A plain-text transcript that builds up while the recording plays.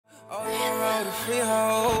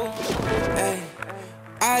Freehold. Hey,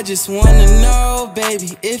 I just wanna know,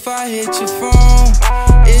 baby, if I hit your phone,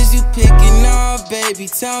 is you picking up, baby?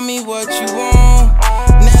 Tell me what you want.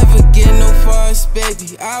 Never get no fuss,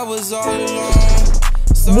 baby. I was all alone.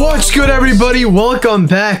 What's good, everybody? Welcome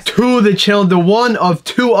back to the channel. The one of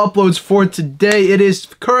two uploads for today. It is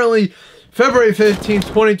currently February 15th,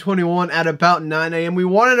 2021 at about 9 a.m. We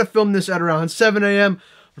wanted to film this at around 7 a.m.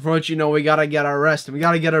 Unfortunately, you know, we gotta get our rest and we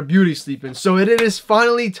gotta get our beauty sleep in. So it is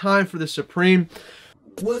finally time for the Supreme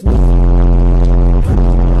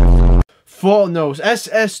Fall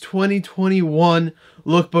SS2021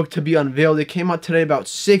 lookbook to be unveiled. It came out today about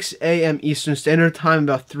 6 a.m. Eastern Standard Time,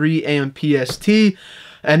 about 3 a.m. PST.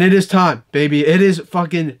 And it is time, baby. It is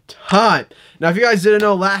fucking time. Now, if you guys didn't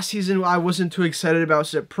know, last season I wasn't too excited about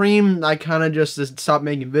Supreme. I kind of just stopped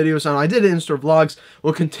making videos on it. I did in-store vlogs.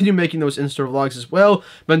 We'll continue making those in-store vlogs as well.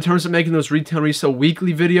 But in terms of making those retail and resale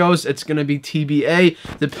weekly videos, it's going to be TBA,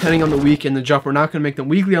 depending on the week and the drop. We're not going to make them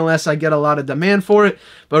weekly unless I get a lot of demand for it.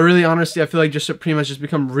 But really, honestly, I feel like just Supreme has just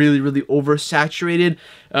become really, really oversaturated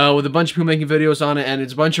with a bunch of people making videos on it. And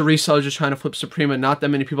it's a bunch of resellers just trying to flip Supreme, and not that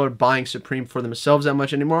many people are buying Supreme for themselves that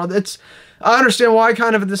much anymore. I understand why,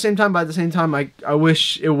 kind of, at the same time, but at the same time, I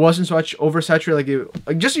wish it wasn't so much oversaturated.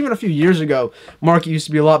 Like just even a few years ago, market used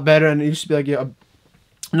to be a lot better, and it used to be like I'm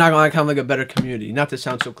not gonna lie, kind of like a better community. Not to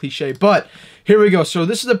sound so cliche, but here we go. So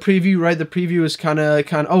this is the preview, right? The preview is kind of.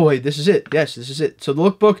 Oh wait, this is it. Yes, this is it. So the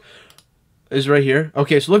lookbook is right here.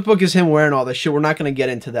 Okay, so lookbook is him wearing all this shit. We're not going to get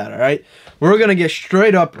into that, all right? We're going to get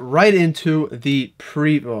straight up right into the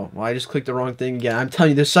Oh, well, I just clicked the wrong thing again. I'm telling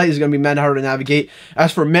you, this site is going to be mad hard to navigate.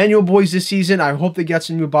 As for manual boys this season, I hope they get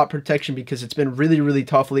some new bot protection because it's been really, really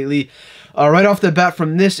tough lately. Right off the bat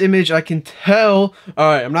from this image, I can tell.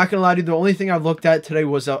 All right, I'm not going to lie to you. The only thing I looked at today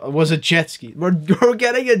was a jet ski. We're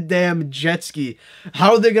getting a damn jet ski.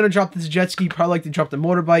 How are they going to drop this jet ski? Probably like to drop the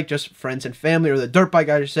motorbike, just friends and family, or the dirt bike,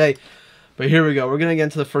 I should say. But here we go. We're going to get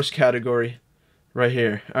into the first category right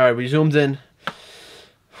here. All right, we zoomed in.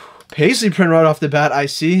 Paisley print right off the bat, I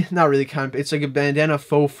see. Not really kind of. It's like a bandana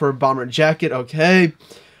faux fur bomber jacket. Okay.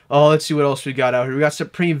 Oh, let's see what else we got out here. We got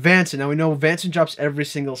Supreme Vanson. Now, we know Vanson drops every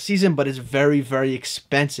single season, but it's very, very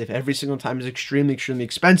expensive. Every single time is extremely, extremely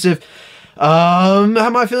expensive. How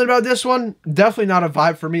am I feeling about this one? Definitely not a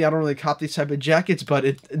vibe for me. I don't really cop these type of jackets, but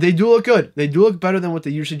they do look good. They do look better than what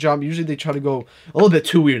they usually drop. Usually they try to go a little bit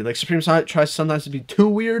too weird. Like Supreme tries sometimes to be too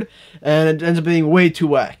weird, and it ends up being way too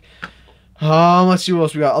whack. Let's see what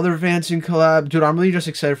else we got. Other Vanson collab. Dude, I'm really just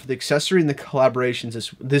excited for the accessory and the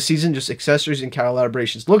collaborations this season. Just accessories and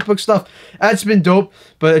collaborations. Lookbook stuff, that's been dope,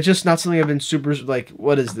 but it's just not something I've been super, like,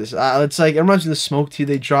 what is this? It's like, it reminds me of the smoke tea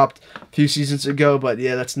they dropped a few seasons ago, but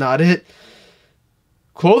yeah, that's not it.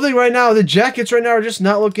 Clothing right now, the jackets right now are just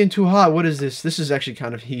not looking too hot. What is this? This is actually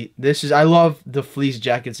kind of heat. I love the fleece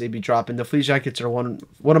jackets they be dropping. The fleece jackets are one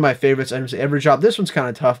of my favorites items they ever drop. This one's kind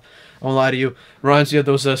of tough. I won't lie to you. Reminds me of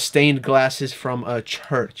those stained glasses from a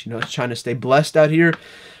church. You know, it's trying to stay blessed out here.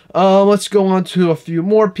 Let's go on to a few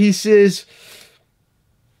more pieces.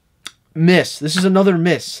 Miss. This is another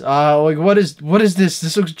miss. Like, what is this?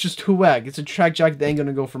 This looks just too whack. It's a track jacket that ain't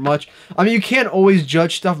gonna go for much. I mean, you can't always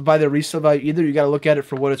judge stuff by the resale value either. You gotta look at it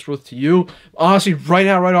for what it's worth to you. Honestly, right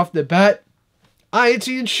now, right off the bat, I ain't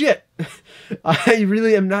seeing shit. I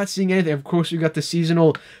really am not seeing anything. Of course, we got the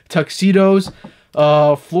seasonal tuxedos,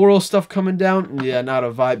 floral stuff coming down. Yeah, not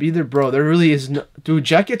a vibe either, bro. There really is no. Dude,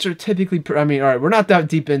 jackets are typically. I mean, all right, we're not that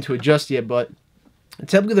deep into it just yet, but.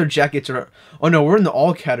 Typically their jackets are... Oh no, we're in the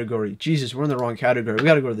all category. Jesus, we're in the wrong category. We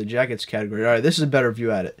gotta go to the jackets category. Alright, this is a better view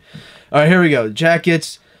at it. Alright, here we go.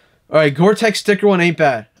 Jackets. Alright, Gore-Tex sticker one ain't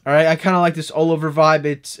bad. Alright, I kind of like this all-over vibe.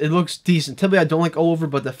 It looks decent. Typically I don't like all-over,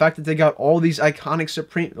 but the fact that they got all these iconic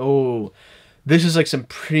Supreme... Oh, this is like some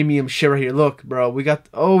premium shit right here. Look, bro. We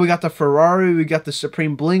got the Ferrari. We got the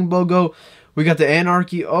Supreme Bling logo. We got the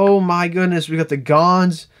Anarchy. Oh my goodness. We got the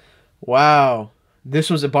Gons. Wow.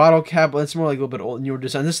 This was a bottle cap, but it's more like a little bit old, newer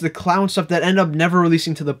design. This is the clown stuff that end up never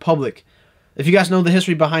releasing to the public. If you guys know the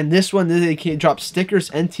history behind this one, they can't drop stickers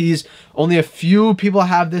and tees. Only a few people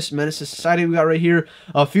have this. Menace to Society we got right here.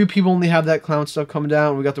 A few people only have that clown stuff coming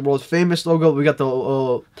down. We got the world famous logo. We got the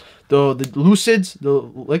Lucids.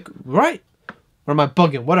 Right. Or am I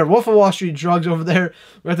bugging? Whatever. Wolf of Wall Street drugs over there.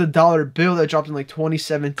 We got the dollar bill that dropped in like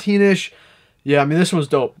 2017-ish. Yeah, I mean, this one's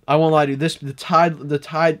dope. I won't lie to you. The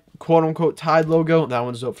Tide, quote-unquote, Tide logo, that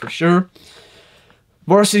one's dope for sure.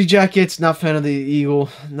 Varsity jackets, not fan of the Eagle.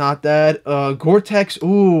 Not that. Gore-Tex,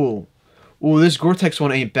 ooh. Ooh, this Gore-Tex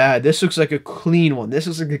one ain't bad. This looks like a clean one. This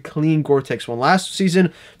looks like a clean Gore-Tex one. Last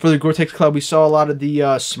season, for the Gore-Tex Club, we saw a lot of the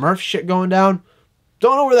Smurf shit going down.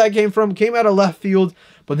 Don't know where that came from. Came out of left field.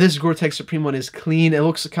 But this Gore-Tex Supreme one is clean. It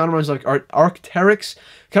looks kind of reminds like Arc'teryx.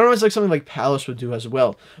 Kind of reminds like something like Palace would do as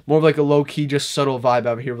well. More of like a low-key, just subtle vibe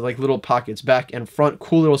out here with like little pockets back and front.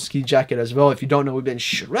 Cool little ski jacket as well. If you don't know, we've been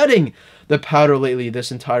shredding the powder lately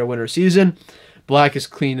this entire winter season. Black is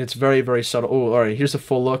clean. It's very, very subtle. Oh, all right. Here's the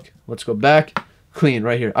full look. Let's go back. Clean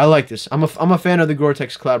right here. I like this. I'm a fan of the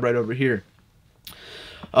Gore-Tex collab right over here.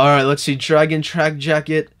 All right. Let's see. Dragon track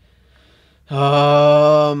jacket.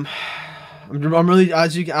 I'm really, I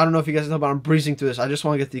don't know if you guys know, but I'm breezing through this. I just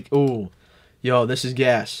want to get the, oh, yo, this is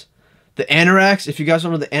gas. The anoraks, if you guys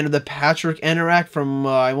don't know the patchwork anorak from,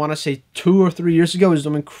 I want to say 2 or 3 years ago, is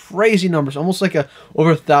doing crazy numbers. Almost like a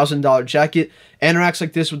over $1,000 jacket. Anoraks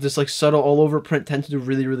like this with this like subtle all over print tend to do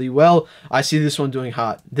really, really well. I see this one doing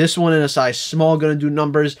hot. This one in a size small going to do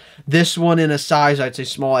numbers. This one in a size, I'd say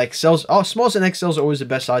small XLs. Oh, smalls and XLs are always the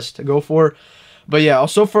best size to go for. But yeah,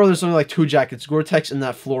 so far there's only like 2 jackets, Gore-Tex and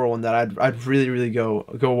that floral one that I'd really, really go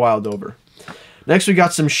wild over. Next we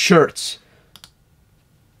got some shirts.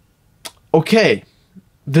 Okay,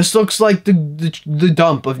 this looks like the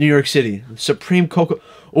dump of New York City. Supreme Coca.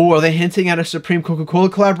 Oh, are they hinting at a Supreme Coca-Cola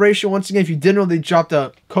collaboration? Once again, if you didn't know, they dropped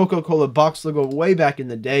a Coca-Cola box logo way back in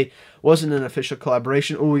the day. Wasn't an official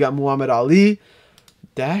collaboration. Oh, we got Muhammad Ali.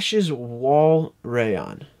 Dash's Wall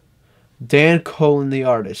Rayon. Dan Colin, the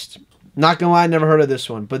artist. Not gonna lie, I never heard of this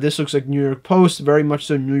one, but this looks like New York Post, very much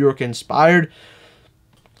so New York inspired.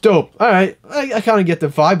 Dope. All right, I kind of get the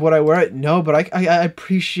vibe. Would I wear it? No, but I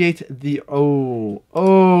appreciate the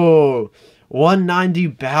 190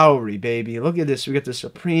 Bowery, baby. Look at this. We got the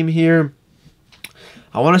Supreme here.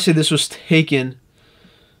 I want to say this was taken.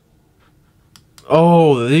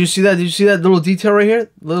 Oh, did you see that? Did you see that little detail right here?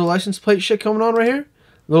 Little license plate shit coming on right here.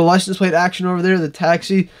 Little license plate action over there. The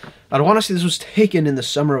taxi. I want to say this was taken in the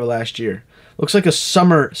summer of last year. Looks like a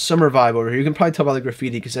summer vibe over here. You can probably tell by the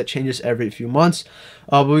graffiti because that changes every few months.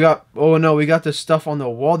 But we got, oh no, we got this stuff on the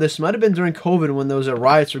wall. This might have been during COVID when those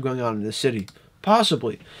riots were going on in the city.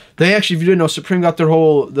 Possibly. They actually, if you didn't know, Supreme got their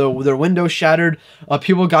windows shattered.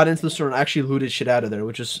 People got into the store and actually looted shit out of there,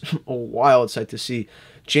 which is a wild sight to see.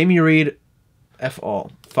 Jamie Reed, F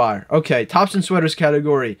all. Fire. Okay, tops and sweaters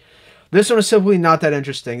category. This one is simply not that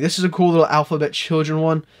interesting. This is a cool little Alphabet Children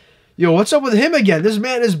one. Yo, what's up with him again? This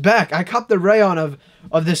man is back. I copped the rayon of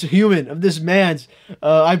this human, of this man's.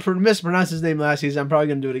 I mispronounced his name last season. I'm probably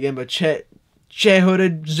going to do it again. But Che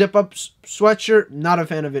hooded zip-up sweatshirt. Not a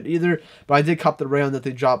fan of it either. But I did cop the rayon that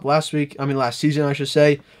they dropped last season, I should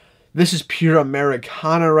say. This is pure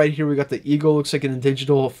Americana right here. We got the eagle. Looks like in a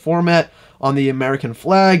digital format on the American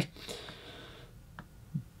flag.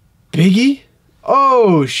 Biggie?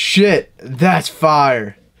 Oh, shit. That's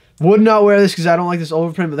fire. Would not wear this because I don't like this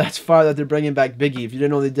overprint, but that's fire that they're bringing back Biggie. If you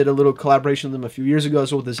didn't know, they did a little collaboration with them a few years ago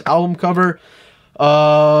as well with this album cover.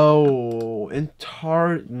 Oh,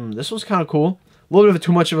 this one's kind of cool. A little bit of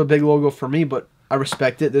too much of a big logo for me, but I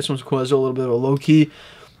respect it. This one's cool. There's a little bit of a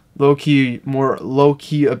more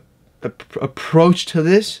low-key approach to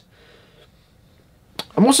this.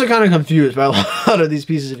 I'm also kind of confused by a lot of these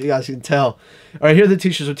pieces, if you guys can tell. All right, here are the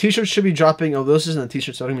t-shirts. So t-shirts should be dropping. Oh, this isn't a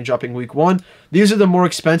t-shirt, so they're going to be dropping week 1. These are the more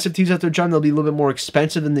expensive tees that they're dropping. They'll be a little bit more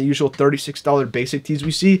expensive than the usual $36 basic tees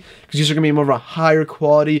we see, because these are going to be more of a higher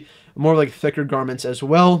quality, more like thicker garments as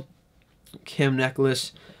well. Kim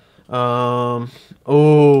necklace. Oh,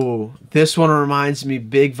 this one reminds me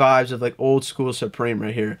big vibes of like old school Supreme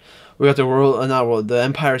right here. We got the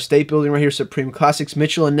Empire State Building right here. Supreme Classics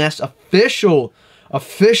Mitchell and Ness official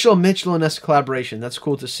Mitchell and Ness collaboration. That's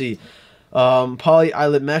cool to see. Poly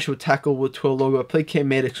eyelet mesh with tackle with twill logo. A plate came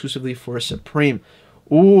made exclusively for Supreme.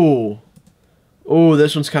 Ooh,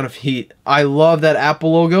 this one's kind of heat. I love that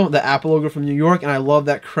Apple logo, the Apple logo from New York, and I love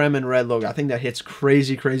that creme and red logo. I think that hits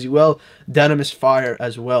crazy well. Denim is fire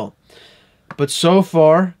as well. But so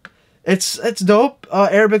far, it's dope.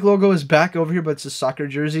 Arabic logo is back over here, but it's a soccer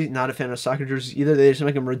jersey. Not a fan of soccer jerseys either. They just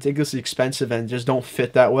make them ridiculously expensive and just don't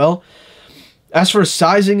fit that well. As for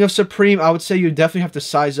sizing of Supreme, I would say you definitely have to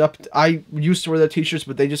size up. I used to wear their t-shirts,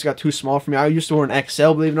 but they just got too small for me. I used to wear an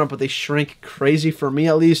XL, believe it or not, but they shrink crazy for me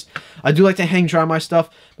at least. I do like to hang dry my stuff,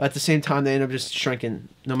 but at the same time, they end up just shrinking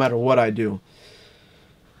no matter what I do.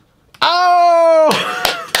 Oh!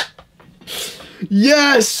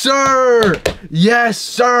 Yes, sir! Yes,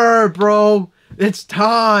 sir, bro! It's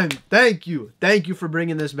time! Thank you. Thank you for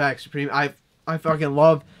bringing this back, Supreme. I fucking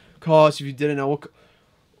love KAWS. If you didn't know...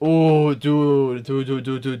 Oh, dude,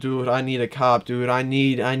 I need a cop, dude. I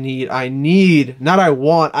need, not I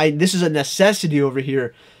want, this is a necessity over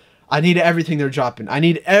here. I need everything they're dropping. I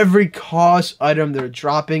need every KAWS item they're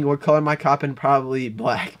dropping. What color am I copping? Probably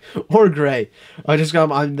black or gray. I just got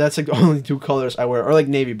them. That's like the only 2 colors I wear. Or like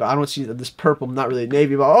navy, but I don't see this purple. Not really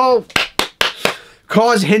navy, but oh!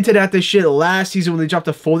 KAWS hinted at this shit last season when they dropped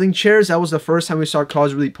the folding chairs. That was the first time we saw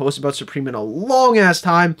KAWS really post about Supreme in a long-ass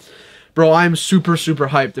time. Bro, I'm super, super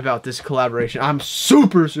hyped about this collaboration. I'm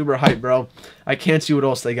super, super hyped, bro. I can't see what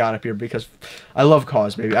else they got up here because I love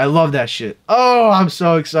KAWS, baby. I love that shit. Oh, I'm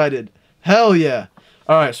so excited. Hell yeah.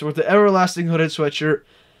 All right, so with the everlasting hooded sweatshirt,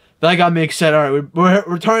 that got me excited. All right,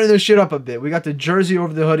 we're turning this shit up a bit. We got the jersey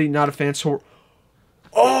over the hoodie. Not a fan. So,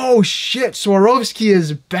 oh, shit. Swarovski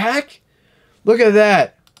is back? Look at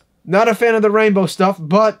that. Not a fan of the rainbow stuff,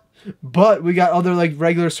 but we got other, like,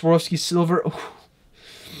 regular Swarovski silver. Ooh.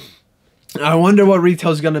 I wonder what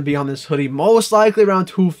retail is going to be on this hoodie. Most likely around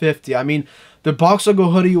 $250. I mean, the box logo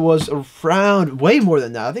hoodie was around way more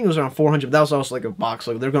than that. I think it was around $400. That was also like a box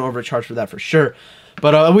logo. They're going to overcharge for that for sure.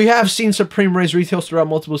 But we have seen Supreme raise retails throughout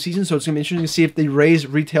multiple seasons, so it's going to be interesting to see if they raise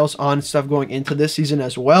retails on stuff going into this season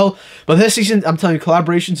as well. But this season, I'm telling you,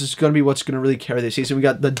 collaborations is going to be what's going to really carry this season. We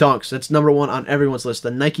got the dunks. That's #1 on everyone's list.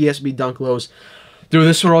 The Nike SB dunk lows. Dude,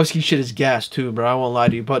 this Swarovski shit is gas too, bro. I won't lie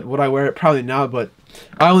to you. But would I wear it? Probably not, but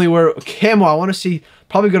I only wear camo. I want to see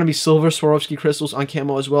probably going to be silver Swarovski crystals on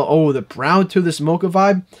camo as well. Oh, the brown too, this mocha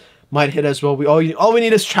vibe might hit as well. All we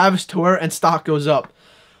need is Travis to wear and stock goes up.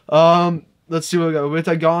 Let's see what we got. With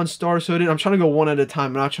a Gone Stars hooded. I'm trying to go one at a time.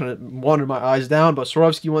 I'm not trying to wander my eyes down, but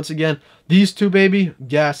Swarovski once again. These two, baby,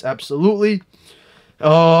 gas absolutely.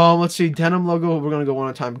 Let's see, denim logo. We're gonna go one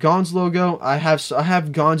at a time. Gon's logo. I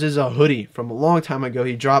have Gon's as a hoodie from a long time ago.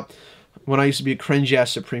 He dropped when I used to be a cringy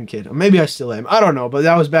ass Supreme kid. Or maybe I still am. I don't know, but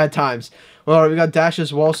that was bad times. All right, we got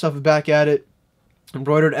Dash's wall stuff back at it.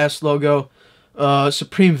 Embroidered S logo.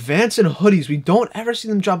 Supreme Vans and hoodies. We don't ever see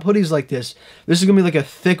them drop hoodies like this. This is gonna be like a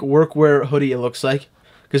thick workwear hoodie. It looks like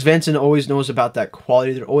because Vanson always knows about that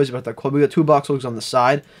quality. They're always about that quality. We got 2 box logos on the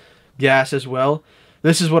side. Gas as well.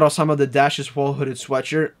 This is what I was talking about, the Dash's wall hooded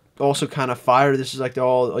sweatshirt. Also kind of fire. This is like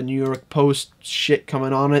all a New York Post shit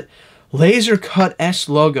coming on it. Laser cut S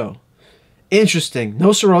logo. Interesting. No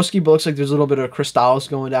Swarovski, but looks like there's a little bit of crystals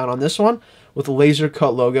going down on this one with the laser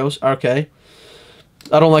cut logos. Okay.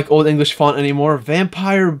 I don't like Old English font anymore.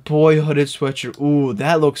 Vampire Boy hooded sweatshirt. Ooh,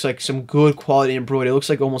 that looks like some good quality embroidery. It looks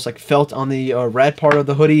like almost like felt on the red part of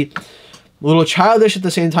the hoodie. A little childish at the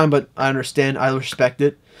same time, but I understand. I respect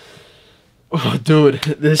it. Oh, dude,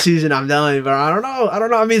 this season I'm telling you, but I don't know.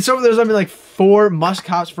 I mean, there's like 4 must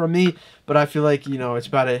cops from me, but I feel like, you know, it's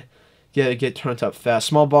about to get turned up fast.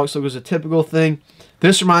 Small box logo is a typical thing.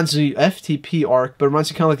 This reminds me FTP arc, but it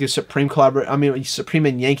reminds me kind of like a Supreme collab. I mean, Supreme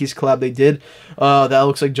and Yankees collab they did. That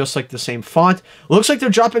looks like just like the same font. Looks like they're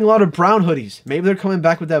dropping a lot of brown hoodies. Maybe they're coming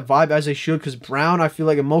back with that vibe as they should, because brown, I feel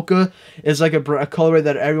like a mocha is like a colorway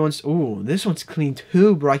that everyone's. Ooh, this one's clean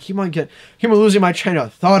too, bro. I keep on losing my train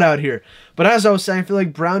of thought out here. But as I was saying, I feel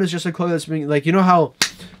like brown is just a color that's being like, you know how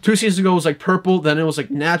 2 seasons ago it was like purple, then it was like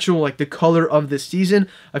natural, like the color of this season.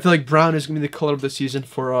 I feel like brown is gonna be the color of the season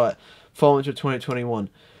for fall into 2021.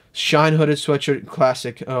 Shine hooded sweatshirt,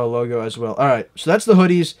 classic logo as well. All right, so that's the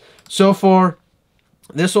hoodies so far.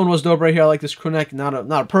 This one was dope right here. I like this crew neck, not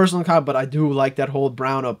a personal cop, but I do like that whole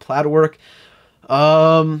brown plaid work.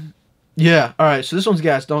 Yeah, all right, so this one's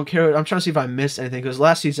gas. Don't care. I'm trying to see if I missed anything, because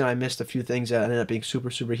last season I missed a few things that ended up being super,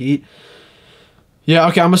 super heat. Yeah,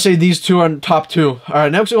 okay, I'm going to say these 2 are top 2. All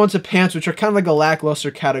right, next we go into pants, which are kind of like a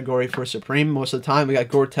lackluster category for Supreme most of the time. We got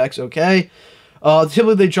Gore-Tex, okay.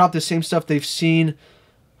 Typically, they drop the same stuff they've seen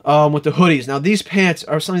with the hoodies. Now, these pants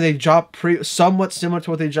are something they dropped somewhat similar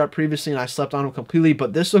to what they dropped previously, and I slept on them completely,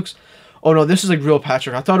 but this looks... Oh, no, this is like real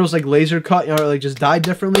patchwork. I thought it was like laser cut, or like just dyed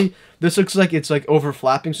differently. This looks like it's like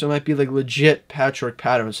overflapping, so it might be like legit patchwork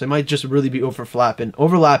patterns. So it might just really be overlapping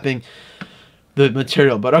the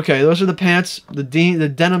material. But okay, those are the pants, the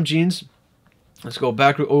denim jeans. Let's go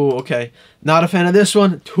back. Oh, okay. Not a fan of this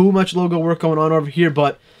one. Too much logo work going on over here,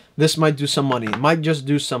 but this might do some money. It might just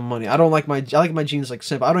do some money. I like my jeans like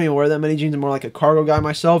simple. I don't even wear that many jeans. I'm more like a cargo guy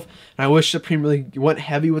myself. And I wish Supreme really went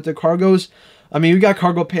heavy with the cargos. I mean, we got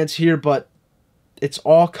cargo pants here, but it's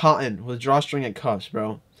all cotton with drawstring and cuffs,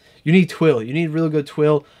 bro. You need twill. You need really good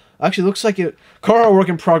twill. Actually, looks like it. Carhartt work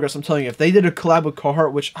in progress, I'm telling you. If they did a collab with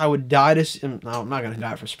Carhartt, which I would die to see. No, I'm not going to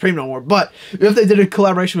die for Supreme no more. But if they did a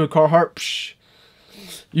collaboration with Carhartt, psh,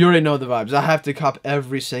 you already know the vibes. I have to cop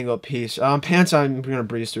every single piece. Pants, I'm going to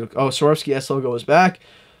breeze through. Oh, Swarovski S logo is back.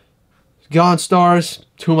 Gone Stars,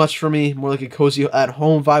 too much for me. More like a cozy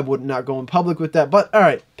at-home vibe. Would not go in public with that. But, all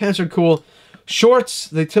right, pants are cool. Shorts,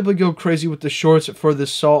 they typically go crazy with the shorts for the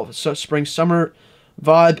spring summer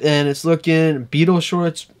vibe, and it's looking Beetle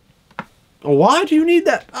shorts. Why do you need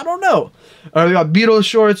that? I don't know. All right, we got Beatles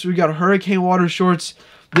shorts. We got Hurricane Water shorts.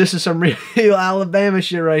 This is some real Alabama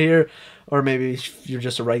shit right here. Or maybe if you're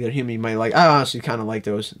just a regular human, you might like. I honestly kind of like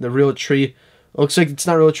those. The real tree. Looks like it's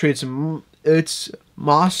not real tree. It's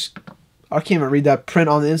moss. I can't even read that print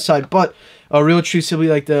on the inside. But a real tree simply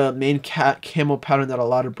like the main camo pattern that a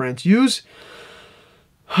lot of brands use.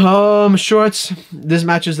 Shorts. This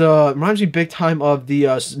matches reminds me big time of the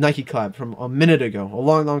Nike collab from a minute ago, a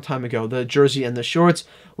long time ago. The jersey and the shorts.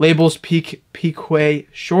 Labels Pique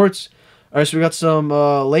shorts. All right, so we got some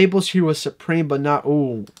labels here with Supreme, but not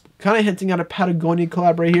kind of hinting at a Patagonia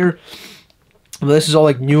collab right here. But this is all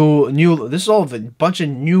like new. This is all of a bunch of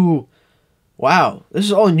new. Wow, this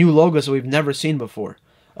is all new logos that we've never seen before.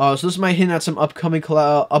 So this might hint at some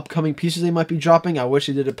upcoming pieces they might be dropping. I wish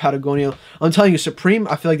they did a Patagonia. I'm telling you, Supreme,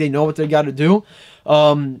 I feel like they know what they got to do.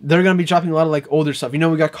 They're going to be dropping a lot of like older stuff. You know,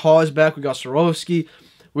 we got KAWS back. We got Swarovski.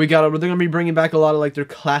 They're going to be bringing back a lot of like their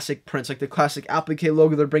classic prints, like the classic applique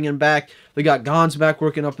logo they're bringing back. They got Gons back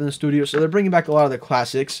working up in the studio. So they're bringing back a lot of the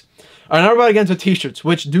classics. All right, now we're about to get into t-shirts,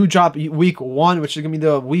 which do drop week 1, which is going to be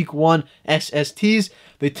the week 1 SSTs.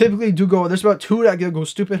 They typically do go, there's about 2 that go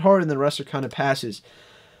stupid hard, and the rest are kind of passes.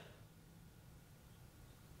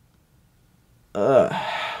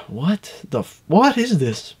 What is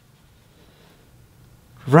this?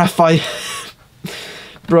 Raphael.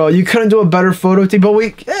 Bro, you couldn't do a better photo tee, but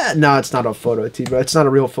no, it's not a photo tee, bro. It's not a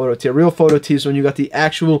real photo tee. A real photo tee is when you got the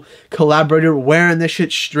actual collaborator wearing this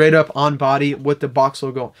shit straight up on body with the box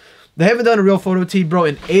logo. They haven't done a real photo tee, bro,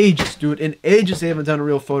 in ages, dude. In ages, they haven't done a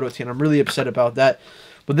real photo tee, and I'm really upset about that.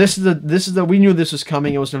 But this is the we knew this was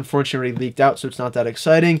coming. It was unfortunately leaked out, so it's not that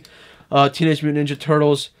exciting. Teenage Mutant Ninja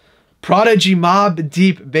Turtles. Prodigy Mob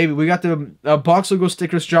Deep, baby. We got the box logo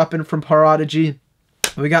stickers dropping from Prodigy.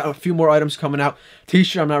 We got a few more items coming out.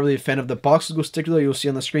 T-shirt, I'm not really a fan of. The box logo sticker that you'll see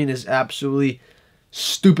on the screen is absolutely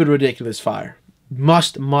stupid, ridiculous fire.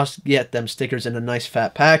 Must get them stickers in a nice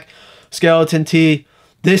fat pack. Skeleton tee.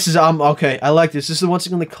 This is, okay, I like this. This is once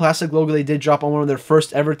again the classic logo they did drop on one of their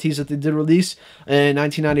first ever tees that they did release in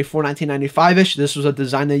 1994, 1995-ish. This was a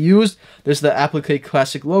design they used. This is the applique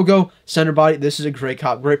classic logo. Center body. This is a great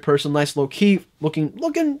cop, great person, nice low key,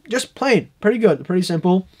 looking just plain. Pretty good, pretty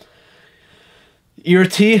simple. Ear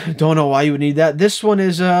tee. Don't know why you would need that. This one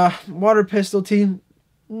is a water pistol tee.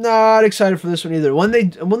 Not excited for this one either. When they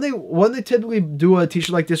typically do a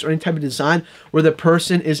t-shirt like this or any type of design where the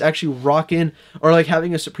person is actually rocking or like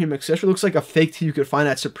having a Supreme accessory, looks like a fake tee you could find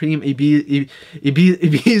at Supreme Ibiza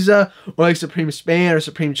or like Supreme Spain or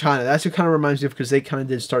Supreme China. That's what kind of reminds me of, because they kind of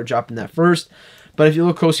did start dropping that first. But if you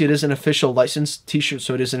look closely, it is an official licensed t-shirt,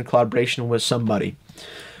 so it is in collaboration with somebody.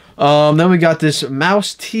 Then we got this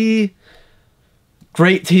mouse tee,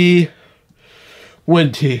 great tee,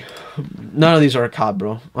 wind tee. None of these are a cop,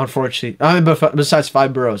 bro. Unfortunately. I mean, besides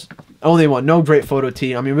 5 Boroughs. Only one. No great photo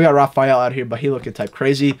tee. I mean, we got Raphael out here, but he looking type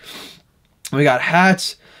crazy. We got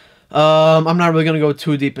hats. I'm not really going to go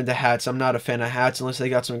too deep into hats. I'm not a fan of hats unless they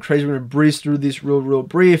got something crazy. We're going to breeze through these real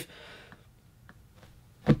brief.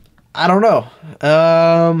 I don't know.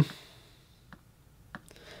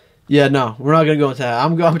 Yeah, no. We're not going to go into that.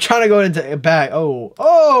 I'm trying to go into a bag.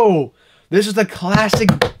 Oh. This is the classic...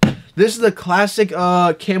 This is the classic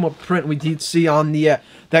camo print we did see on the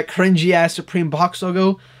that cringy ass Supreme box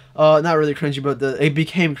logo. Not really cringy, but it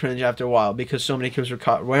became cringe after a while because so many kids were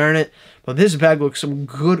caught wearing it. But this bag looks some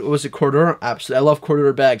good. Was it Cordura? Absolutely. I love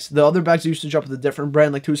Cordura bags. The other bags I used to drop with a different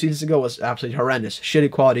brand like 2 seasons ago was absolutely horrendous. Shitty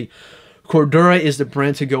quality. Cordura is the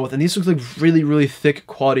brand to go with, and these look like really thick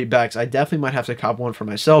quality bags. I definitely might have to cop one for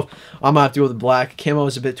myself. I'm gonna have to go with black. Camo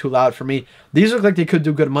is a bit too loud for me. These look like they could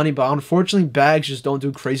do good money, but unfortunately bags just don't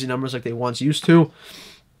do crazy numbers like they once used to.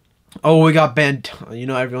 Oh, we got you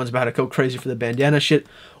know, everyone's about to go crazy for the bandana shit.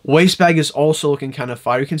 Waist bag is also looking kind of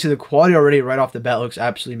fire. You can see the quality already right off the bat looks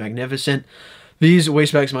absolutely magnificent. These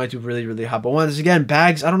waist bags might do really hot. But once again,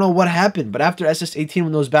 bags, I don't know what happened. But after SS18,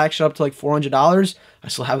 when those bags shot up to like $400, I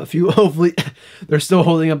still have a few. Hopefully, they're still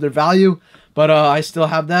holding up their value. But I still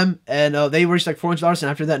have them. And they reached like $400. And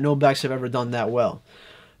after that, no bags have ever done that well.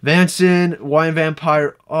 Vanson, Wine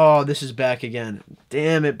Vampire. Oh, this is back again.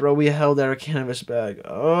 Damn it, bro. We held our canvas bag.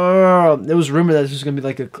 Oh, it was rumored that this was going to be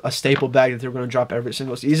like a staple bag that they were going to drop every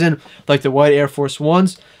single season. Like the white Air Force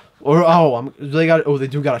Ones. Or they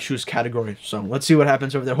do got a shoes category. So let's see what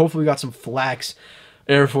happens over there. Hopefully we got some flax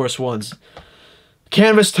Air Force Ones.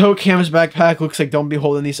 Canvas tote, canvas backpack. Looks like don't be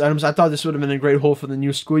holding these items. I thought this would have been a great haul for the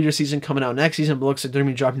new school year season coming out next season, but looks like they're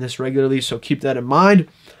gonna be dropping this regularly. So keep that in mind.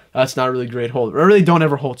 That's not a really great hold. Really, don't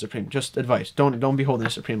ever hold Supreme. Just advice. Don't be holding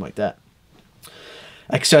a Supreme like that.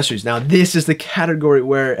 Accessories. Now this is the category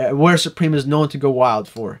where Supreme is known to go wild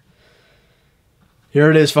for. Here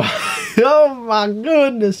it is. Oh my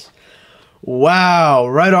goodness. Wow.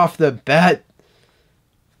 Right off the bat.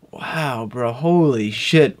 Wow, bro. Holy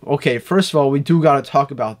shit. Okay, first of all, we do got to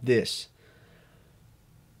talk about this.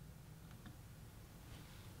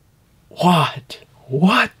 What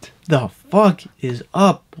the fuck is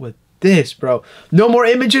up with this, bro? No more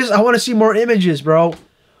images? I want to see more images, bro.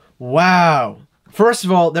 Wow. First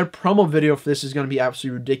of all, their promo video for this is going to be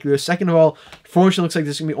absolutely ridiculous. Second of all, fortunately, looks like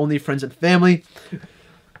this is going to be only friends and family.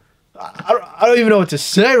 I don't even know what to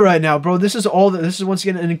say right now, bro. This is once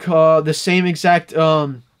again in the same exact, we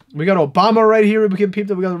got Obama right here. We got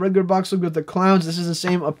the regular box look with the clowns. This is the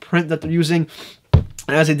same print that they're using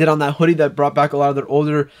as they did on that hoodie that brought back a lot of their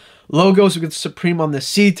older logos. We got Supreme on the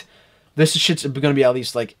seat. This shit's going to be at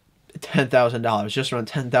least like $10,000, just around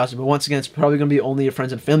 $10,000. But once again, it's probably going to be only your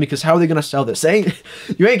friends and family, because how are they going to sell this?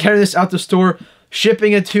 You ain't carrying this out the store,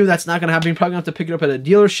 shipping it too. That's not going to happen. You're probably going to have to pick it up at a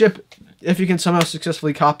dealership if you can somehow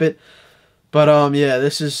successfully cop it. But yeah,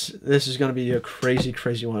 this is going to be a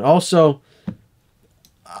crazy one. Also,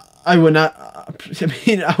 I would not. I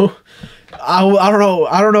mean, I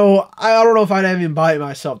don't know if I'd even buy it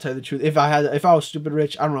myself. To tell you the truth, if I was stupid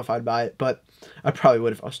rich, I don't know if I'd buy it, but I probably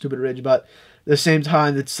would if I was stupid rich. But at the same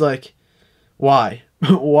time, it's like, why?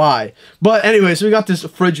 Why? But anyway, so we got this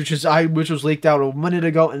fridge, which was leaked out a minute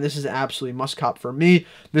ago, and this is an absolutely must cop for me.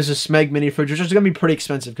 This is a Smeg mini fridge, which is gonna be pretty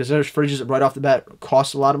expensive because there's fridges right off the bat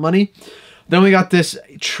cost a lot of money. Then we got this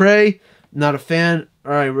tray. Not a fan.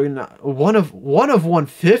 All right, we're gonna one of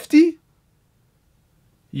 150.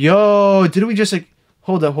 Yo, did we just like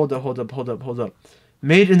hold up?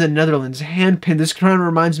 Made in the Netherlands, hand pinned. This kind of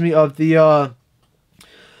reminds me of the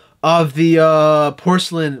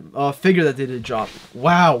porcelain figure that they did drop.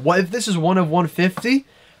 Wow, what if this is one of 150?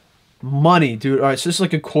 Money, dude. All right, so this is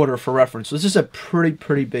like a quarter for reference. So this is a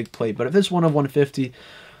pretty big plate. But if it's one of 150,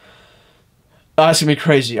 it's gonna be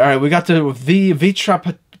crazy. All right, we got the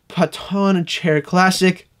Vitra Patton chair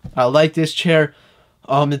classic. I like this chair.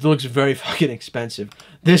 It looks very fucking expensive.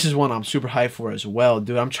 This is one I'm super hyped for as well,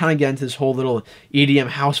 dude. I'm trying to get into this whole little EDM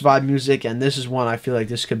house vibe music, and this is one I feel like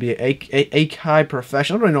this could be a Akai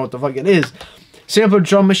Professional. I don't even know what the fuck it is. Sampler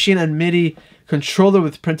drum machine and MIDI controller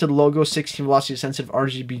with printed logo, 16 velocity sensitive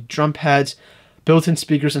RGB drum pads, built-in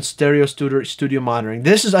speakers, and stereo studio monitoring.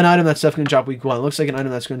 This is an item that's definitely going to drop week 1. It looks like an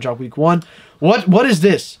item that's going to drop week 1. What is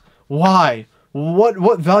this? Why?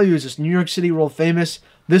 What value is this? New York City world famous.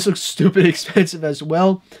 This looks stupid expensive as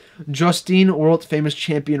well. Justine, world famous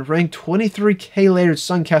champion ring. 23K layered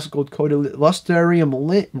sun castle gold coated Lusterium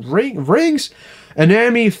rings.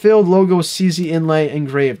 Enamel filled logo CZ inlay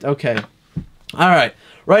engraved. Okay. Alright.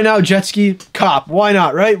 Right now, jet ski, cop. Why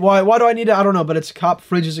not, right? Why do I need it? I don't know, but it's a cop.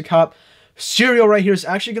 Fridge is a cop. Cereal right here is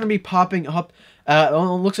actually going to be popping up. It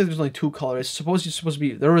looks like there's only 2 colors. Supposed to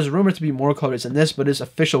be. There was rumored to be more colors than this, but it's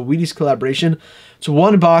official Wheaties collaboration. It's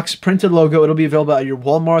 1 box, printed logo. It'll be available at your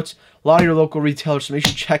Walmarts, a lot of your local retailers. So make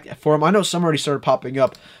sure you check for them. I know some already started popping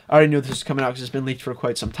up. I already knew this was coming out because it's been leaked for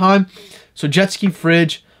quite some time. So jet ski,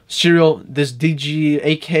 fridge, cereal, this DG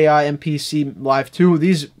AKI MPC Live 2.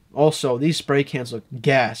 These spray cans look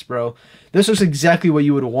gas, bro. This looks exactly what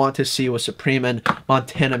you would want to see with Supreme and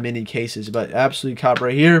Montana mini cases. But absolutely cop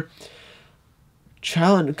right here.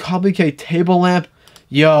 Challenge complicated table lamp.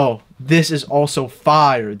 Yo, this is also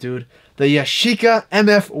fire, dude. The Yashica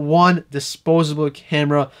MF1 disposable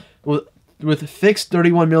camera with fixed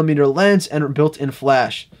 31mm lens and built-in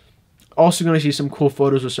flash. Also going to see some cool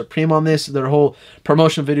photos with Supreme on this. Their whole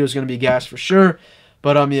promotional video is going to be gas for sure.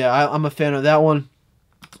 But yeah, I'm a fan of that one.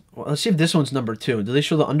 Well, let's see if this one's number 2. Did they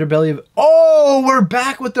show the underbelly of? Oh, we're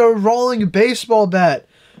back with the rolling baseball bat.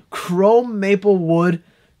 Chrome maple wood.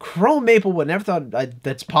 Never thought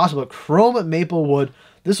that's possible. Chrome maple wood.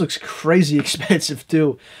 This looks crazy expensive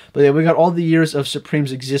too. But yeah, we got all the years of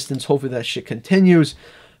Supreme's existence. Hopefully that shit continues.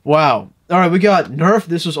 Wow. All right, we got Nerf.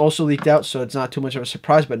 This was also leaked out, so it's not too much of a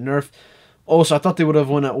surprise. But Nerf. Also, I thought they would have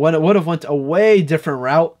went a way different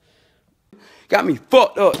route. Got me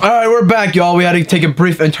fucked up. All right, we're back, y'all. We had to take a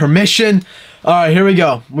brief intermission. All right, here we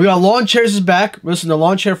go. We got lawn chairs is back. Listen, the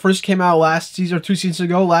lawn chair first came out last season or 2 seasons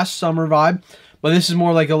ago, last summer vibe. But this is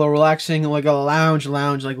more like a little relaxing, like a lounge,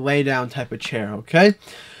 like lay down type of chair, okay?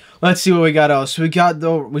 Let's see what we got else. We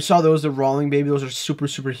saw those, the rolling baby. Those are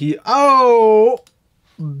super heat. Oh,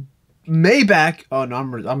 Maybach. Oh no,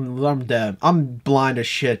 I'm dead. I'm blind as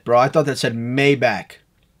shit, bro. I thought that said Maybach.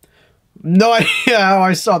 No idea how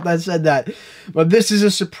I saw that said that. But this is a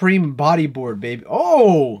Supreme bodyboard, baby.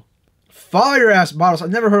 Oh, fire ass bottles. I've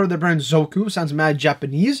never heard of the brand Zoku. Sounds mad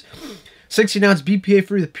Japanese. 16 ounce BPA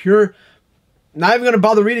free with pure not even gonna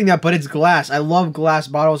bother reading that, but it's glass. I love glass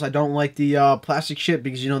bottles. I don't like the plastic shit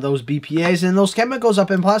because, you know, those BPAs and those chemicals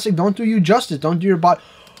up in plastic don't do you justice. Don't do your body.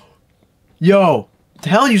 Yo,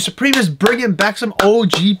 telling you, Supreme is bringing back some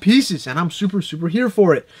OG pieces, and I'm super here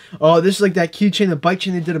for it. This is like that keychain, the bike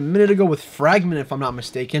chain they did a minute ago with Fragment, if I'm not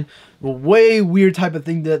mistaken. A way weird type of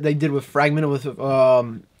thing that they did with Fragment with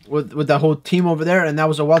that whole team over there, and that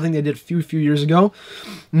was a wild thing they did a few years ago.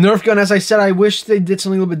 Nerf gun, as I said, I wish they did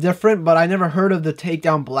something a little bit different, but I never heard of the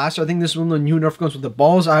takedown blaster. I think this is one of the new Nerf guns with the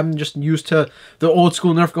balls. I'm just used to the old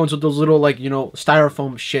school Nerf guns with those little, like, you know,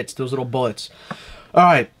 styrofoam shits, those little bullets.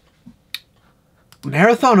 Alright.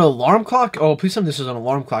 Marathon alarm clock? Oh, please tell me this is an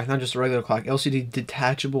alarm clock, not just a regular clock. LCD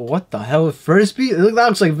detachable. What the hell? Frisbee? That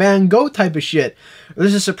looks like Van Gogh type of shit.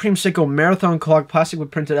 This is Supreme Sicko Marathon clock, plastic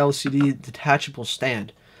with printed LCD detachable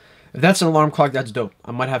stand. If that's an alarm clock, that's dope.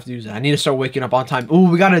 I might have to use that. I need to start waking up on time.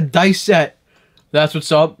 Ooh, we got a dice set. That's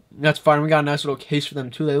what's up. That's fine. We got a nice little case for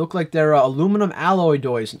them, too. They look like they're aluminum alloy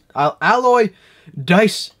dice. Alloy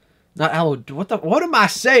dice. Not alloy. What am I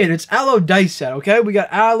saying? It's alloy dice set, okay? We got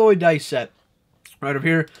alloy dice set. Right up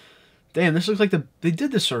here. Damn, this looks like they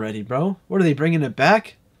did this already, bro. What, are they bringing it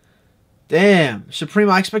back? Damn. Supreme,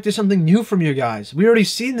 I expected something new from you guys. We already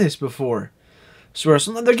seen this before. I swear,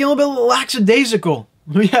 they're getting a little bit lackadaisical.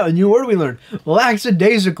 Yeah, a new word we learned.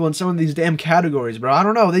 Lackadaisical in some of these damn categories, bro. I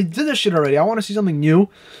don't know. They did this shit already. I want to see something new.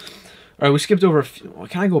 Alright, we skipped over a few.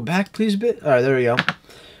 Can I go back, please, a bit? Alright, there we go.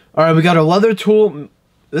 Alright, we got a leather tool.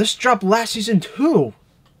 This dropped last season, too.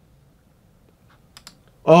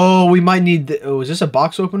 Oh, we might need... is this a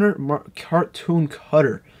box opener? Cartoon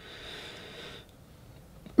cutter.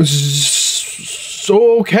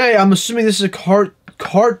 So, okay. I'm assuming this is a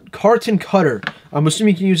carton cutter. I'm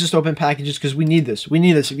assuming you can use this to open packages because we need this. We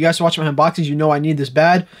need this. If you guys watch my unboxings, you know I need this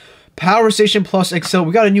bad. Power Station Plus XL.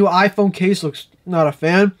 We got a new iPhone case. Looks not a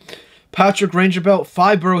fan. Patrick Ranger Belt.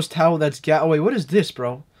 5 Boroughs towel. That's gas. Oh, wait. What is this,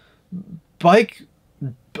 bro? Bike...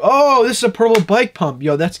 Oh, this is a purple bike pump.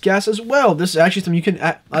 Yo, that's gas as well. This is actually something you can...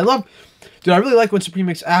 I love... Dude, I really like when Supreme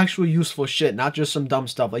makes actual useful shit, not just some dumb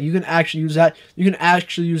stuff. Like, you can actually use that. You can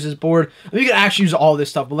actually use this board. I mean, you can actually use all this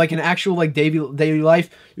stuff. But, like, in actual, like, daily life,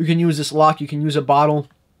 you can use this lock. You can use a bottle.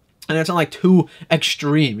 And it's not, like, too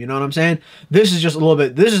extreme. You know what I'm saying? This is just a little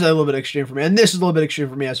bit... This is a little bit extreme for me. And this is a little bit extreme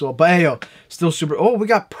for me as well. But, hey, yo, still super... Oh, we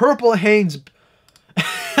got purple Hanes.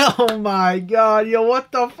 Oh, my God. Yo,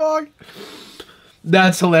 what the fuck?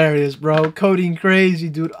 That's hilarious, bro. Codeine crazy,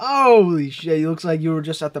 dude. Holy shit! It looks like you were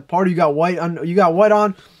just at the party. You got white on. You got white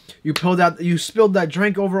on. You spilled that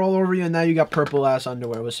drink all over you, and now you got purple ass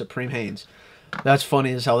underwear with Supreme Hanes. That's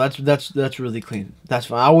funny as hell. That's really clean. That's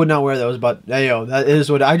fine. I would not wear those, but hey yo, that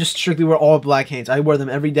is what I just strictly wear all black Hanes. I wear them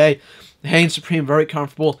every day. Hanes Supreme, very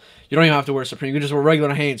comfortable. You don't even have to wear Supreme. You can just wear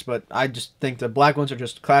regular Hanes, but I just think the black ones are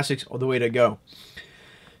just classics, or the way to go.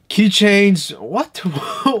 Keychains, what?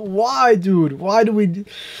 Why, dude? Why do we...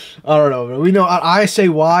 I don't know, bro. We know, I say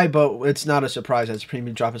why, but it's not a surprise that Supreme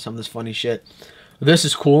be dropping some of this funny shit. This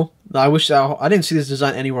is cool. I wish I didn't see this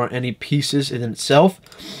design anywhere on any pieces in itself.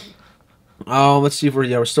 Let's see if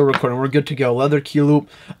we're still recording. We're good to go. Leather key loop.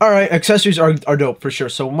 Alright, accessories are dope for sure.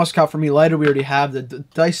 So must cop for me. Lighter, we already have. The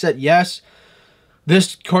dice set, yes.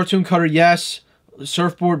 This cartoon cutter, yes.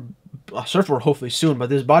 Surfboard hopefully soon, but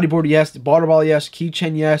this bodyboard, yes. The water bottle, yes.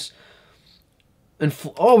 Keychain, yes. And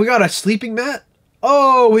oh, we got a sleeping mat.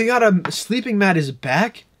 Oh, we got a sleeping mat is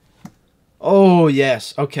back. Oh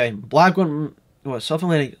yes, okay. Black one. What,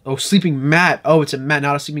 self-inflating? Oh, sleeping mat. Oh, it's a mat,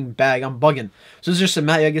 not a sleeping bag. I'm bugging. So it's just a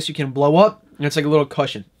mat. I guess you can blow up, and it's like a little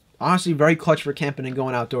cushion. Honestly, very clutch for camping and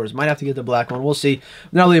going outdoors. Might have to get the black one. We'll see.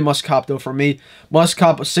 Not really a must cop though for me. Must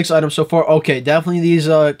cop 6 items so far. Okay, definitely these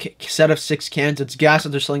set of 6 cans. It's gas that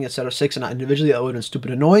they're selling a set of 6 and not individually. That would have been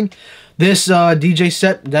stupid annoying. This DJ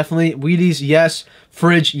set, definitely. Wheaties, yes.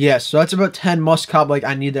 Fridge, yes. So that's about 10 must cop. Like,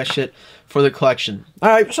 I need that shit for the collection.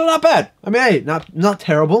 Alright, so not bad. I mean, hey, not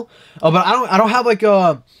terrible. But I don't have like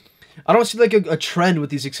a... I don't see like a trend with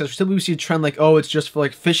these accessories. Typically we see a trend like, oh, it's just for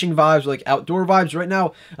like fishing vibes, or like outdoor vibes. Right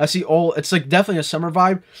now, I see it's like definitely a summer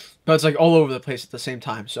vibe, but it's like all over the place at the same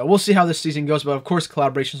time. So we'll see how this season goes. But of course,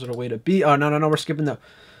 collaborations are the way to be. Oh, no, we're skipping the...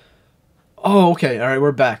 Oh, okay. All right,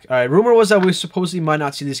 we're back. All right, rumor was that we supposedly might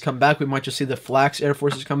not see these come back. We might just see the Flax Air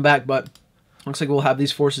Forces come back, but... Looks like we'll have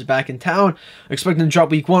these forces back in town. Expecting to drop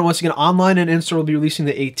week 1. Once again, online and in-store will be releasing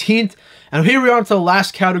the 18th. And here we are to the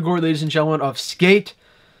last category, ladies and gentlemen, of skate.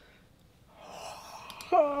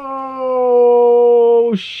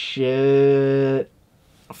 Oh, shit.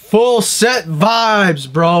 Full set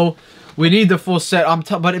vibes, bro. We need the full set.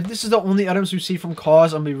 But if this is the only items we see from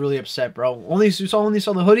KAWS, I'm going to be really upset, bro. We only saw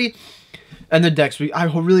the hoodie. And the decks. I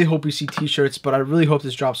really hope we see t-shirts, but I really hope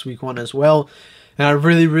this drops week 1 as well. And I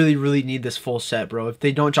really, really, really need this full set, bro. If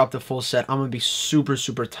they don't drop the full set, I'm going to be super,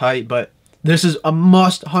 super tight. But this is a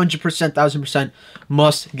must, 100%, 1000%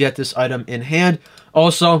 must get this item in hand.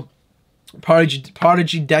 Also,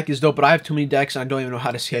 Prodigy deck is dope, but I have too many decks and I don't even know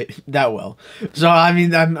how to skate that well. So, I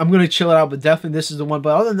mean, I'm going to chill it out, but definitely this is the one.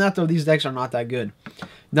 But other than that, though, these decks are not that good.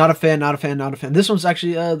 Not a fan, not a fan, not a fan. This one's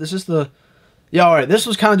actually, this is the... Yeah, alright, this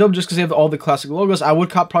was kind of dope just because they have all the classic logos. I would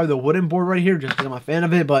cop probably the wooden board right here just because I'm a fan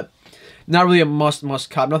of it, but not really a must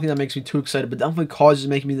cop. Nothing that makes me too excited, but definitely KAWS is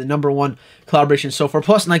making me the #1 collaboration so far.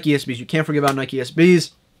 Plus Nike SBs. You can't forget about Nike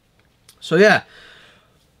SBs. So, yeah.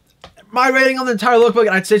 My rating on the entire lookbook,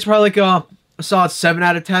 I'd say it's probably like a solid 7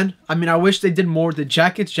 out of 10. I mean, I wish they did more with the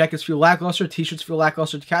jackets. Jackets feel lackluster. T-shirts feel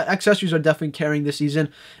lackluster. Accessories are definitely carrying this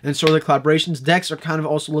season. And so are the collaborations. Decks are kind of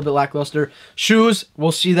also a little bit lackluster. Shoes,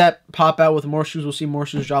 we'll see that pop out with more shoes. We'll see more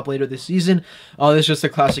shoes drop later this season. This is just a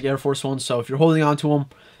classic Air Force One. So if you're holding on to them,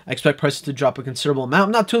 I expect prices to drop a considerable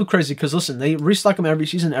amount. Not too crazy because, listen, they restock them every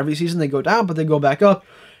season. Every season they go down, but they go back up.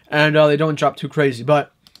 And they don't drop too crazy.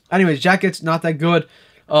 But anyways, jackets, not that good.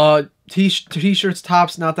 T-shirts,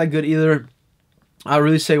 tops, not that good either. I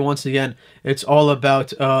really say once again, it's all about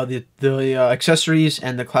the accessories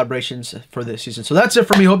and the collaborations for this season. So that's it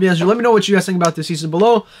for me. Hope you guys do. Let me know what you guys think about this season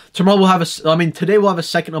below. Tomorrow we'll have today we'll have a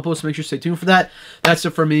second upload, so make sure you stay tuned for that. That's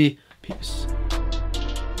it for me. Peace.